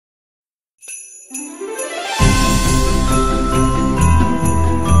But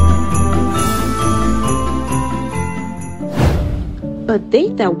they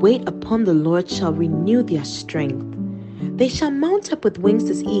that wait upon the Lord shall renew their strength. They shall mount up with wings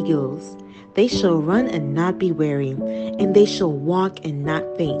as eagles. They shall run and not be weary, and they shall walk and not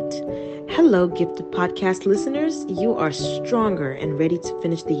faint. Hello, Gifted Podcast listeners. You are stronger and ready to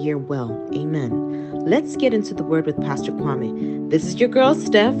finish the year well. Amen. Let's get into the Word with Pastor Kwame. This is your girl,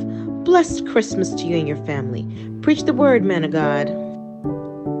 Steph. Blessed Christmas to you and your family. Preach the Word, man of God.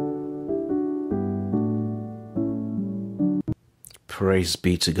 Praise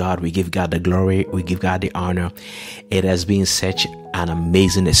be to God. We give God the glory. We give God the honor. It has been such an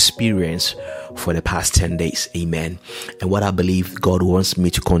amazing experience for the past 10 days. Amen. And what I believe God wants me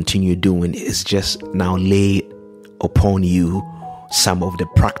to continue doing is just now lay upon you some of the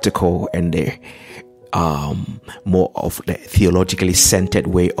practical and the more of the theologically centered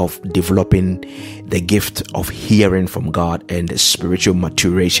way of developing the gift of hearing from God and the spiritual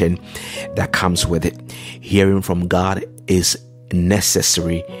maturation that comes with it. Hearing from God is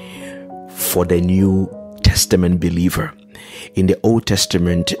necessary for the New Testament believer. In the Old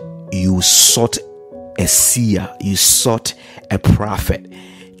Testament, you sought a seer, you sought a prophet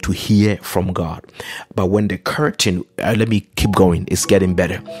to hear from God. But when the curtain, let me keep going, it's getting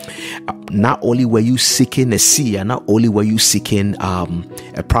better. Not only were you seeking a seer, not only were you seeking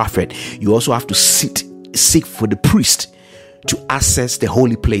a prophet, you also have to seek for the priest to access the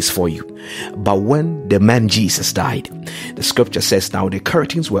holy place for you. But when the man Jesus died, the scripture says now the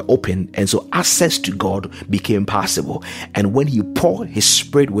curtains were open, and so access to God became possible. And when he poured his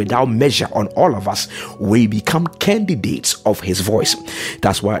spirit without measure on all of us, we become candidates of his voice.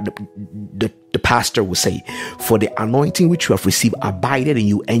 That's why the pastor will say, for the anointing which you have received abided in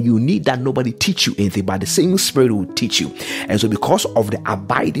you, and you need that nobody teach you anything, but the same Spirit will teach you. And so because of the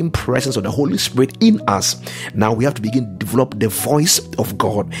abiding presence of the Holy Spirit in us, now we have to begin to develop the voice of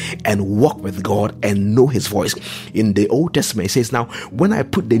God and walk with God and know his voice. In the Old Testament, it says, now when I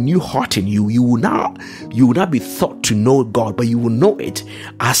put the new heart in you, you will not be thought to know God, but you will know it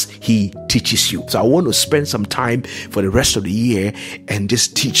as he teaches you. So I want to spend some time for the rest of the year and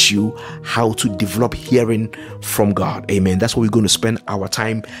just teach you how to develop hearing from God. Amen. That's what we're going to spend our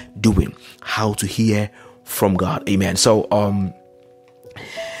time doing, how to hear from God. Amen. So I'm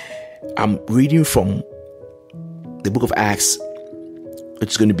reading from the book of Acts,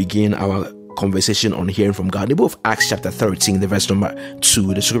 which is going to begin our conversation on hearing from God. The book of Acts chapter 13, the verse number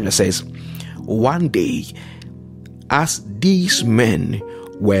 2, the scripture says, one day as these men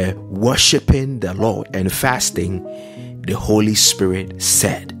were worshiping the Lord and fasting, the Holy Spirit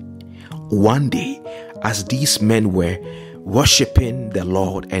said. One day, as these men were worshiping the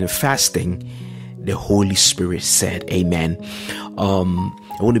Lord and fasting, the Holy Spirit said, amen.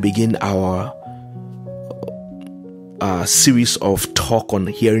 I want to begin our series of talk on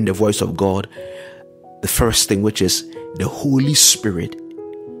hearing the voice of God. The first thing, which is the Holy Spirit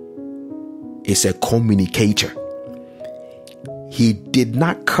is a communicator. He did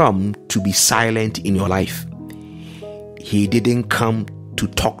not come to be silent in your life. He didn't come to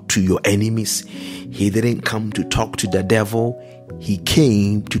talk to your enemies. He didn't come to talk to the devil. He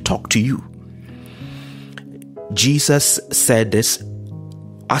came to talk to you. Jesus said this,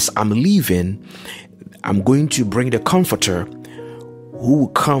 as I'm leaving, I'm going to bring the Comforter who will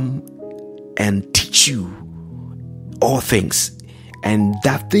come and teach you all things. And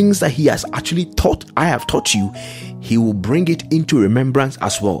that things that he has actually taught, I have taught you, he will bring it into remembrance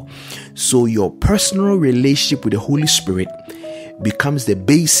as well. So your personal relationship with the Holy Spirit becomes the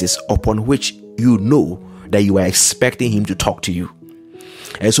basis upon which you know that you are expecting him to talk to you.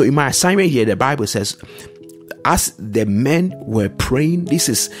 And so in my assignment here, the Bible says, as the men were praying, this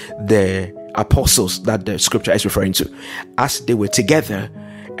is the apostles that the scripture is referring to, as they were together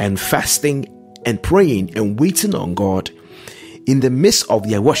and fasting and praying and waiting on God, in the midst of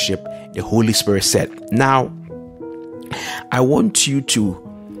their worship, the Holy Spirit said. Now, I want you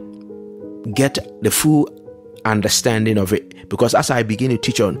to get the full understanding of it, because as I begin to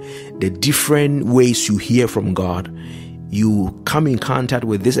teach on the different ways you hear from God, you come in contact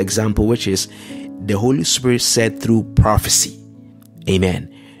with this example, which is the Holy Spirit said through prophecy.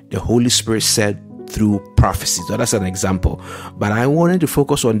 Amen. The Holy Spirit said through prophecy. So that's an example. But I wanted to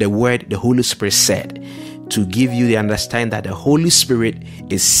focus on the word the Holy Spirit said, to give you the understanding that the Holy Spirit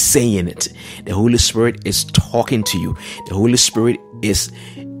is saying it. The Holy Spirit is talking to you. The Holy Spirit is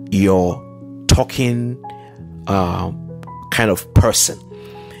your talking kind of person.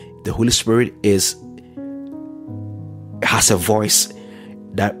 The Holy Spirit has a voice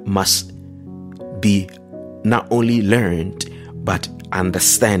that must be not only learned but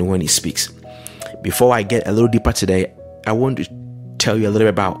understand when he speaks. Before I get a little deeper today, I want to tell you a little bit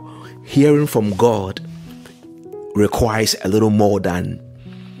about hearing from God requires a little more than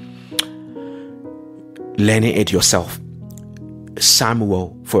learning it yourself.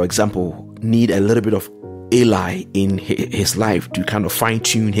 Samuel, for example, need a little bit of Eli in his life to kind of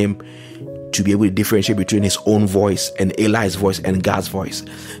fine-tune him to be able to differentiate between his own voice and Eli's voice and God's voice.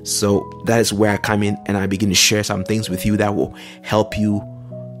 So that is where I come in and I begin to share some things with you that will help you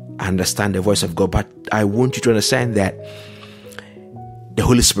understand the voice of God. But I want you to understand that the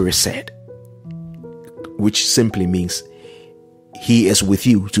Holy Spirit said, which simply means He is with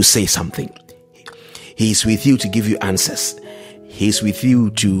you to say something. He is with you to give you answers. He is with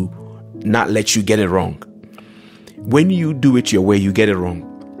you to not let you get it wrong. When you do it your way, you get it wrong.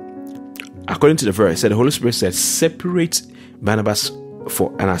 According to the verse, the Holy Spirit said, separate Barnabas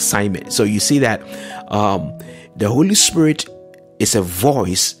for an assignment. So you see that the Holy Spirit is a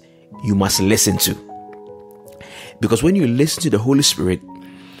voice you must listen to. Because when you listen to the Holy Spirit,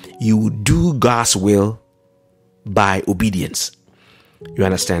 you do God's will by obedience. You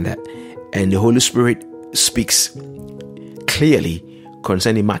understand that? And the Holy Spirit speaks clearly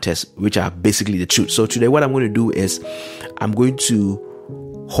concerning matters which are basically the truth. So today what I'm going to do is I'm going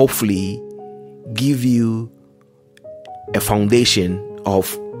to hopefully give you a foundation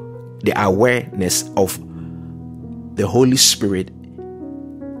of the awareness of the Holy Spirit,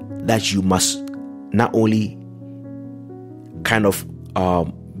 that you must not only kind of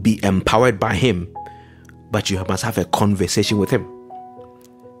be empowered by Him, but you must have a conversation with Him.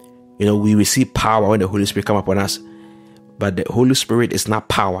 You know, we receive power when the Holy Spirit comes upon us, but the Holy Spirit is not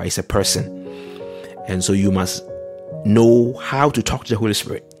power, it's a person. And so you must know how to talk to the Holy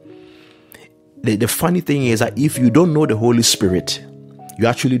Spirit. The funny thing is that if you don't know the Holy Spirit, you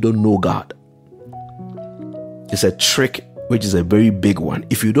actually don't know God. It's a trick, which is a very big one.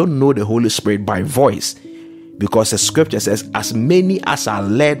 If you don't know the Holy Spirit by voice, because the scripture says, as many as are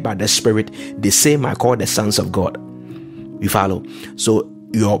led by the Spirit, the same are called the sons of God. You follow? So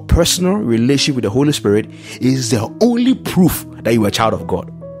your personal relationship with the Holy Spirit is the only proof that you are a child of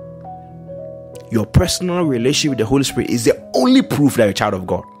God. Your personal relationship with the Holy Spirit is the only proof that you're a child of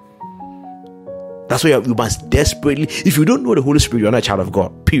God. That's why you must desperately, if you don't know the Holy Spirit, you're not a child of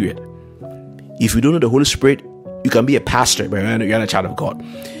God, period. If you don't know the Holy Spirit, you can be a pastor, but you're not a child of God.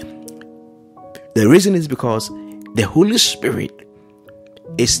 The reason is because the Holy Spirit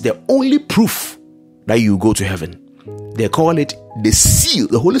is the only proof that you go to heaven. They call it the seal.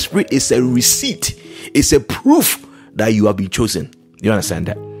 The Holy Spirit is a receipt. It's a proof that you have been chosen. You understand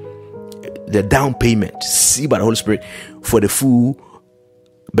that? The down payment, see by the Holy Spirit for the full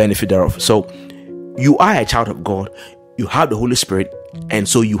benefit thereof. So you are a child of God. You have the Holy Spirit, and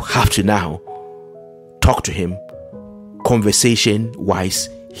so you have to now talk to Him, conversation wise,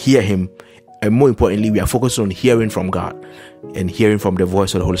 hear Him, and more importantly, we are focused on hearing from God and hearing from the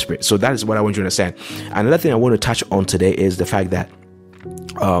voice of the Holy Spirit. So that is what I want you to understand. Another thing I want to touch on today is the fact that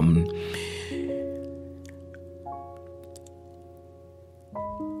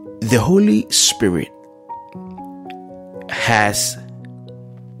the Holy Spirit has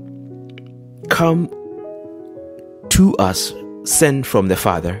come to us, sent from the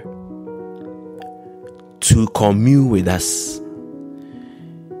Father, to commune with us.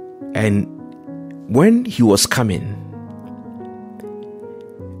 And when He was coming,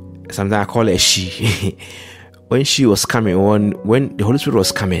 sometimes I call it she. When she was coming, when the Holy Spirit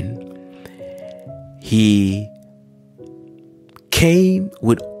was coming, He came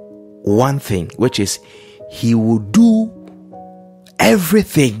with one thing, which is He will do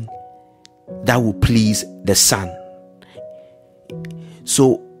everything that will please the Son.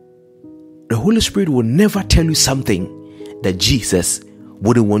 So the Holy Spirit will never tell you something that Jesus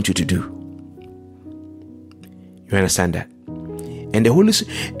wouldn't want you to do. You understand that? And the Holy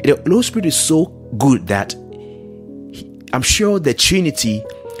Spirit is so good that I'm sure the Trinity,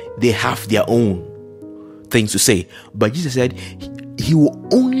 they have their own things to say. But Jesus said He will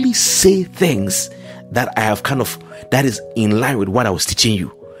only say things that I have that is in line with what I was teaching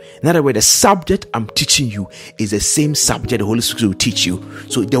you. In other words, the subject I'm teaching you is the same subject the Holy Spirit will teach you.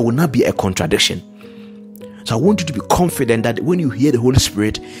 So there will not be a contradiction. So I want you to be confident that when you hear the Holy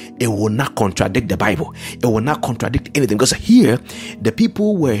Spirit, it will not contradict the Bible. It will not contradict anything. Because here, the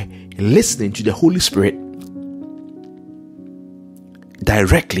people were listening to the Holy Spirit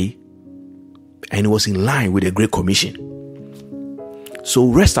directly, and it was in line with the Great Commission. So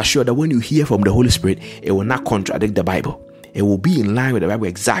rest assured that when you hear from the Holy Spirit, it will not contradict the Bible. It will be in line with the Bible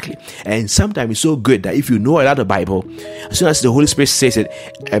exactly. And sometimes it's so good that if you know a lot of the Bible, as soon as the Holy Spirit says it,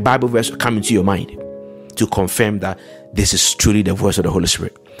 a Bible verse will come into your mind to confirm that this is truly the voice of the Holy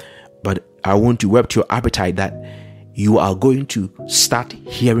Spirit. But I want to whet your appetite that you are going to start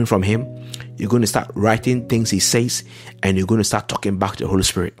hearing from him. You're going to start writing things he says, and you're going to start talking back to the Holy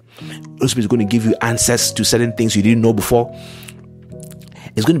Spirit. The Holy Spirit is going to give you answers to certain things you didn't know before.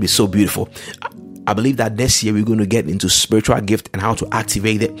 It's going to be so beautiful. I believe that next year we're going to get into spiritual gift and how to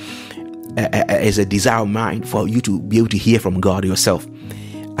activate it as a desire of mine for you to be able to hear from God yourself.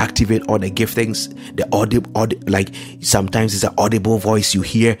 Activate all the giftings, the audible, like sometimes it's an audible voice you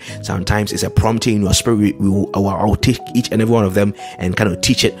hear, sometimes it's a prompting in your spirit. I'll take each and every one of them and kind of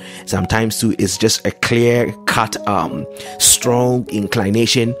teach it. Sometimes too it's just a clear cut, strong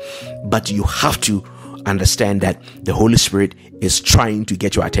inclination, but you have to understand that the Holy Spirit is trying to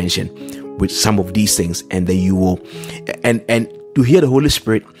get your attention with some of these things, and then you will, and to hear the Holy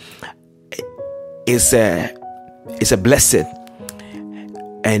Spirit is a blessing.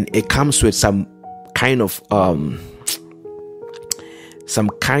 And it comes with some kind of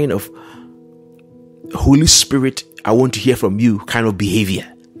Holy Spirit, I want to hear from you kind of behavior.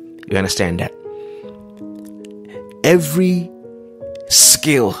 You understand that? Every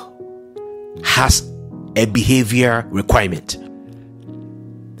skill has a behavior requirement.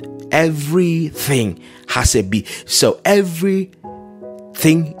 Everything has so everything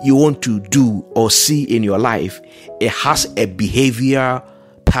you want to do or see in your life, it has a behavior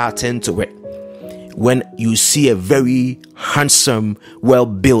pattern to it. When you see a very handsome,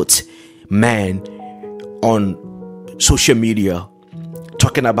 well-built man on social media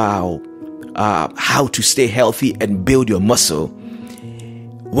talking about how to stay healthy and build your muscle,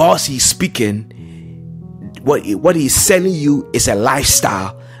 whilst he's speaking, what he's selling you is a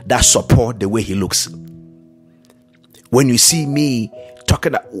lifestyle that support the way he looks. When you see me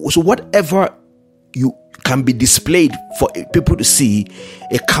talking, so whatever you can be displayed for people to see,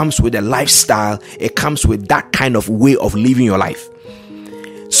 it comes with a lifestyle, it comes with that kind of way of living your life.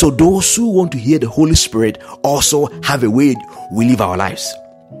 So those who want to hear the Holy Spirit also have a way we live our lives.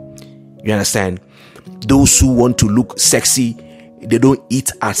 You understand? Those who want to look sexy, they don't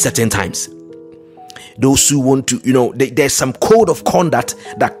eat at certain times. Those who want to, there's some code of conduct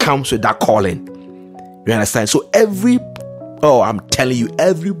that comes with that calling. You understand? So I'm telling you,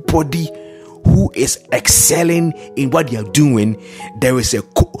 everybody who is excelling in what they are doing, there is a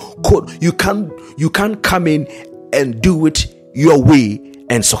code. You can't come in and do it your way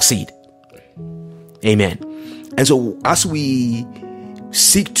and succeed. Amen. And so as we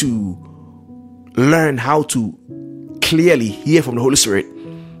seek to learn how to clearly hear from the Holy Spirit,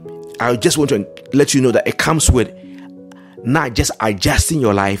 I just want to let you know that it comes with not just adjusting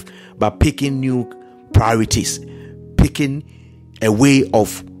your life, but picking new priorities, picking a way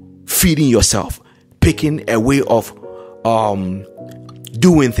of feeding yourself, picking a way of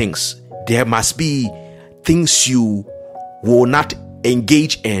doing things. There must be things you will not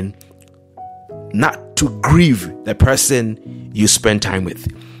engage in, not to grieve the person you spend time with.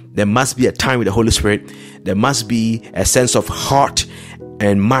 There must be a time with the Holy Spirit. There must be a sense of heart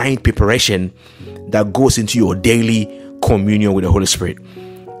and mind preparation that goes into your daily communion with the Holy Spirit.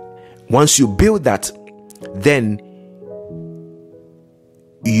 Once you build that, then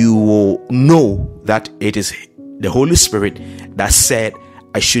you will know that it is the Holy Spirit that said,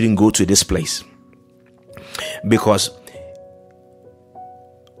 I shouldn't go to this place. Because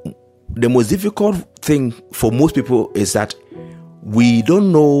the most difficult thing for most people is that we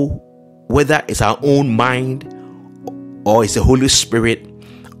don't know whether it's our own mind or it's the Holy Spirit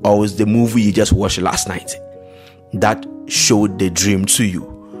or it's the movie you just watched last night that showed the dream to you.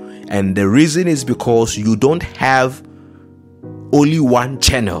 And the reason is because you don't have only one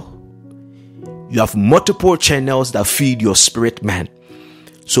channel. You have multiple channels that feed your spirit man.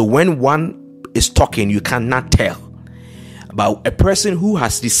 So when one is talking, you cannot tell. But a person who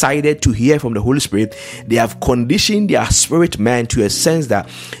has decided to hear from the Holy Spirit, they have conditioned their spirit man to a sense that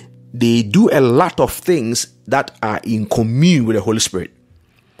they do a lot of things that are in commune with the Holy Spirit.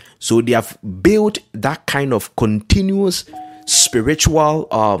 So they have built that kind of continuous spiritual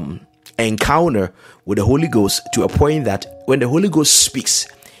encounter with the Holy Ghost to a point that when the Holy Ghost speaks,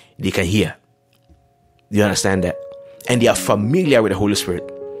 they can hear. You understand that? And they are familiar with the Holy Spirit.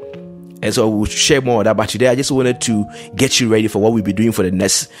 And so we'll share more of that. But today I just wanted to get you ready for what we'll be doing for the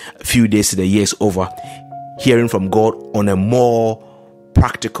next few days to the year's over. Hearing from God on a more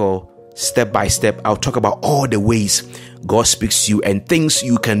practical, step by step. I'll talk about all the ways God speaks to you and things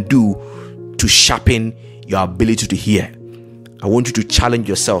you can do to sharpen your ability to hear. I want you to challenge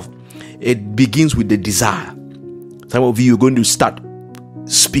yourself. It begins with the desire. Some of you are going to start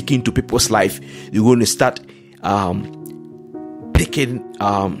speaking to people's life. You're going to start picking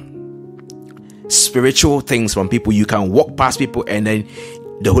spiritual things from people. You can walk past people and then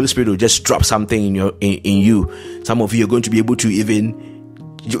the Holy Spirit will just drop something in you. Some of you are going to be able to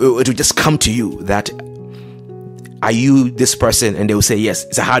it will just come to you that, are you this person? And they will say yes.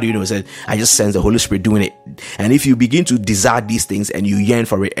 So how do you know? Say, I just sense the Holy Spirit doing it. And if you begin to desire these things and you yearn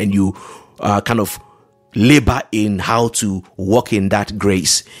for it and you kind of labor in how to walk in that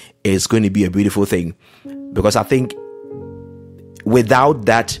grace, it's going to be a beautiful thing. Because I think without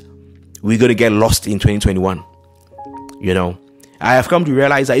that, we're going to get lost in 2021. I have come to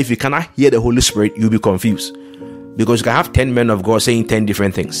realize that if you cannot hear the Holy Spirit, you'll be confused. Because you can have 10 men of God saying 10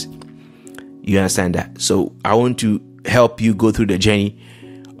 different things. You understand that? So I want to help you go through the journey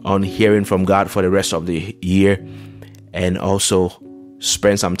on hearing from God for the rest of the year, and also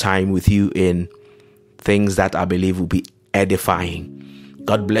spend some time with you in things that I believe will be edifying.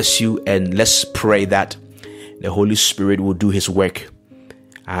 God bless you, and let's pray that the Holy Spirit will do his work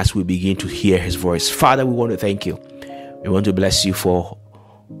as we begin to hear his voice. Father, we want to thank you. We want to bless you, for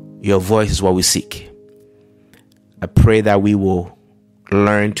your voice is what we seek. I pray that we will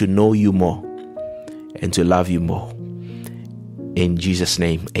learn to know you more and to love you more. In Jesus'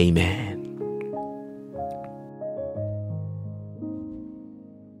 name, amen.